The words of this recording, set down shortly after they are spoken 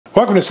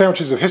Welcome to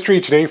Sandwiches of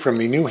History. Today from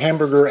the new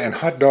hamburger and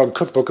hot dog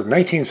cookbook of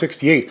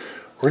 1968,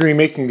 we're going to be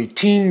making the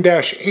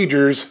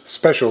Teen-agers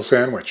Special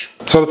Sandwich.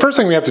 So the first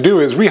thing we have to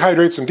do is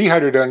rehydrate some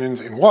dehydrated onions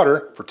in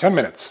water for 10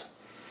 minutes.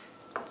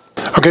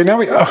 Okay,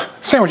 now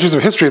Sandwiches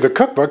of History, the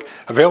cookbook,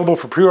 available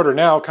for pre-order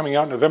now, coming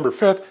out November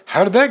 5th.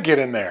 How did that get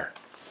in there?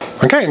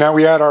 Okay, now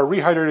we add our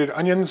rehydrated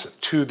onions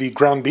to the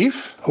ground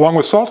beef, along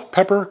with salt,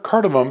 pepper,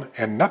 cardamom,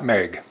 and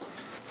nutmeg.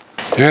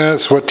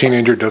 Yes, what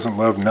teenager doesn't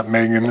love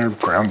nutmeg in their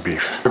ground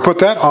beef? We put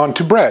that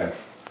onto bread.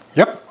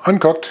 Yep,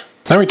 uncooked.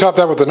 Then we top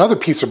that with another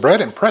piece of bread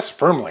and press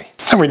firmly.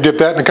 Then we dip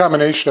that in a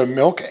combination of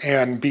milk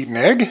and beaten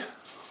egg,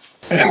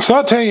 and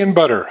saute in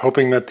butter,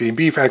 hoping that the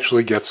beef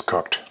actually gets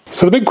cooked.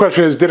 So the big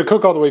question is, did it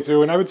cook all the way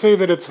through? And I would say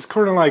that it's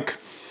kind of like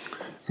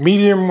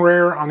medium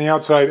rare on the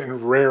outside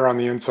and rare on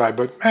the inside.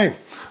 But hey,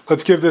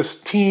 let's give this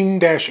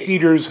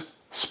Teen-agers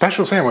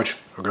Special Sandwich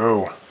a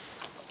go.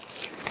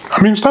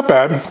 I mean, it's not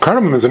bad.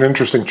 Cardamom is an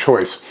interesting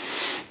choice.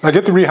 I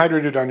get the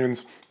rehydrated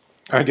onions,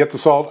 I get the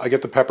salt, I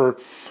get the pepper,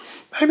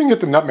 I even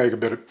get the nutmeg a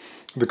bit.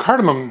 The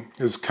cardamom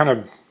is kind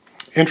of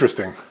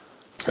interesting.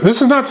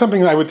 This is not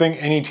something that I would think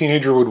any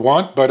teenager would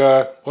want,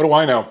 but what do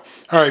I know?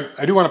 All right,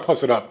 I do want to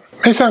plus it up.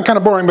 May sound kind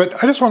of boring,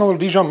 but I just want a little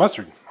Dijon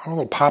mustard. I want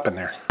a little pop in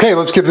there. Okay,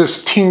 let's give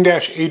this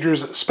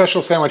Teen-agers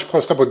Special Sandwich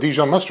plussed up with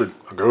Dijon mustard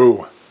a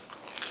go.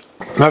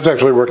 That's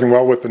actually working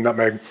well with the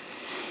nutmeg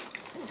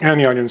and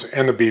the onions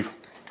and the beef.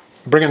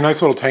 Bringing a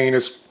nice little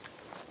tanginess,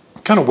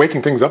 kind of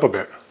waking things up a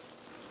bit.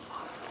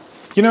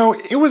 You know,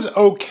 it was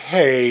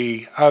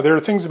okay. There are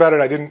things about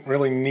it I didn't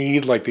really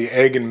need, like the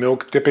egg and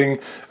milk dipping,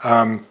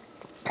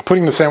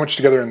 putting the sandwich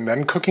together and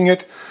then cooking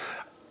it.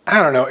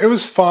 I don't know, it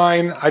was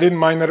fine. I didn't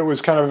mind that it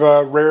was kind of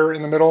rare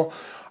in the middle.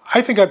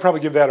 I think I'd probably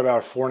give that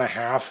about a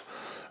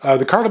 4.5.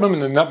 The cardamom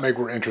and the nutmeg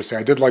were interesting.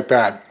 I did like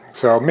that.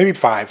 So maybe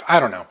 5, I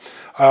don't know.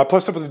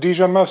 Plus up with the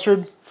Dijon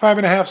mustard,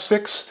 5.5,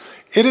 6.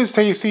 It is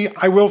tasty.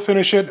 I will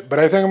finish it, but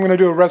I think I'm going to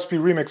do a recipe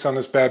remix on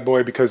this bad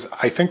boy because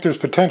I think there's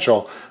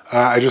potential.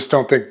 I just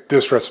don't think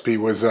this recipe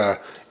was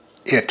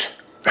it.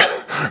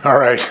 All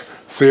right,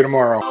 see you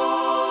tomorrow.